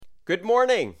Good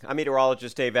morning. I'm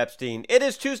meteorologist Dave Epstein. It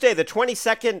is Tuesday, the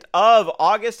 22nd of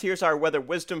August. Here's our weather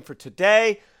wisdom for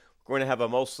today. We're going to have a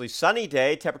mostly sunny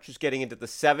day. Temperatures getting into the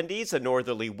 70s, a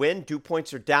northerly wind. Dew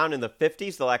points are down in the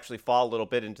 50s. They'll actually fall a little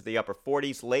bit into the upper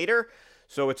 40s later.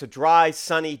 So it's a dry,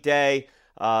 sunny day.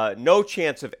 No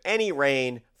chance of any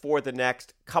rain for the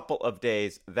next couple of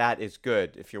days. That is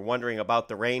good. If you're wondering about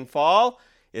the rainfall,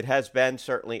 it has been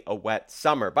certainly a wet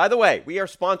summer. By the way, we are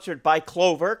sponsored by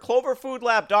Clover.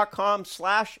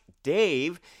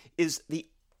 CloverFoodLab.com/Dave is the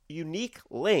unique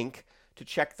link to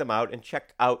check them out and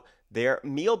check out their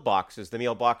meal boxes. The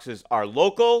meal boxes are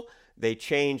local. They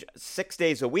change 6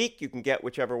 days a week. You can get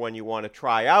whichever one you want to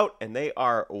try out, and they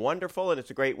are wonderful, and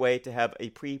it's a great way to have a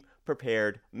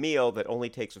pre-prepared meal that only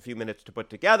takes a few minutes to put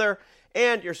together,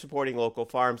 and you're supporting local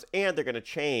farms, and they're going to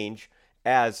change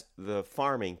as the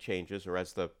farming changes or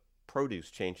as the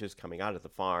produce changes coming out of the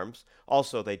farms.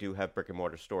 Also, they do have brick and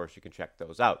mortar stores. You can check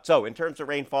those out. So in terms of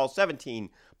rainfall,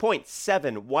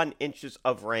 17.71 inches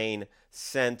of rain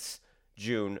since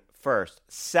June 1st.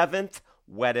 Seventh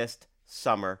wettest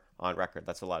summer on record.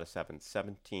 That's a lot of sevens.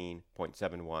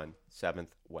 17.71,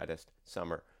 seventh wettest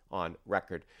summer on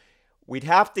record. We'd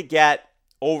have to get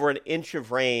over an inch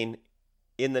of rain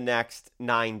in the next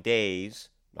 9 days.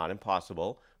 Not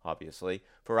impossible, obviously,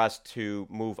 for us to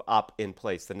move up in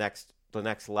place. The next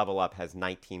level up has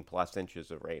 19 plus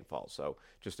inches of rainfall. So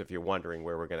just if you're wondering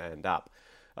where we're going to end up.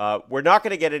 We're not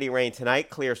going to get any rain tonight.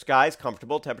 Clear skies,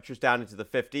 comfortable. Temperatures down into the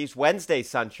 50s. Wednesday,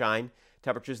 sunshine.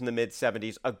 Temperatures in the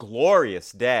mid-70s. A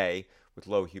glorious day with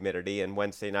low humidity. And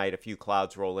Wednesday night, a few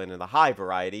clouds roll in the high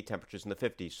variety. Temperatures in the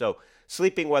 50s. So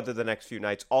sleeping weather the next few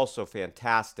nights, also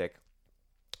fantastic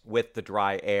with the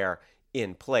dry air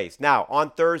in place. Now,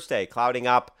 on Thursday, clouding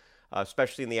up,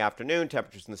 especially in the afternoon,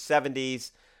 temperatures in the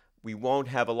 70s. We won't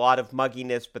have a lot of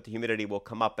mugginess, but the humidity will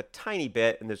come up a tiny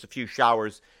bit, and there's a few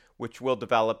showers which will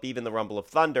develop, even the rumble of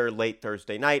thunder late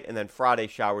Thursday night, and then Friday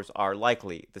showers are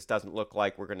likely. This doesn't look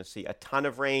like we're going to see a ton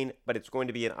of rain, but it's going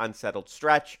to be an unsettled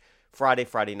stretch.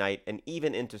 Friday night, and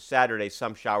even into Saturday,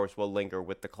 some showers will linger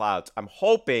with the clouds. I'm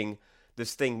hoping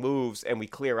this thing moves and we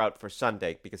clear out for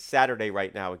Sunday, because Saturday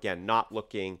right now, again, not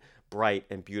looking bright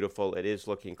and beautiful. It is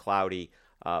looking cloudy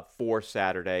for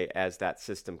Saturday as that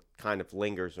system kind of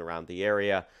lingers around the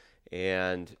area.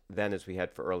 And then as we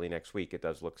head for early next week, it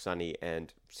does look sunny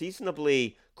and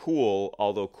seasonably cool,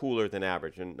 although cooler than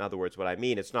average. In other words, what I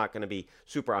mean, it's not going to be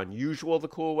super unusual, the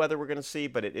cool weather we're going to see,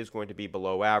 but it is going to be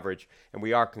below average. And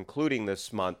we are concluding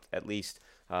this month, at least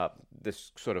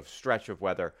this sort of stretch of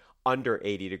weather, under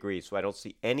 80 degrees. So I don't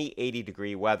see any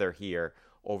 80-degree weather here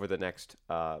over the next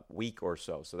week or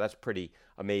so. So that's pretty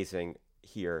amazing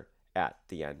here at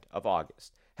the end of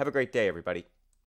August. Have a great day, everybody.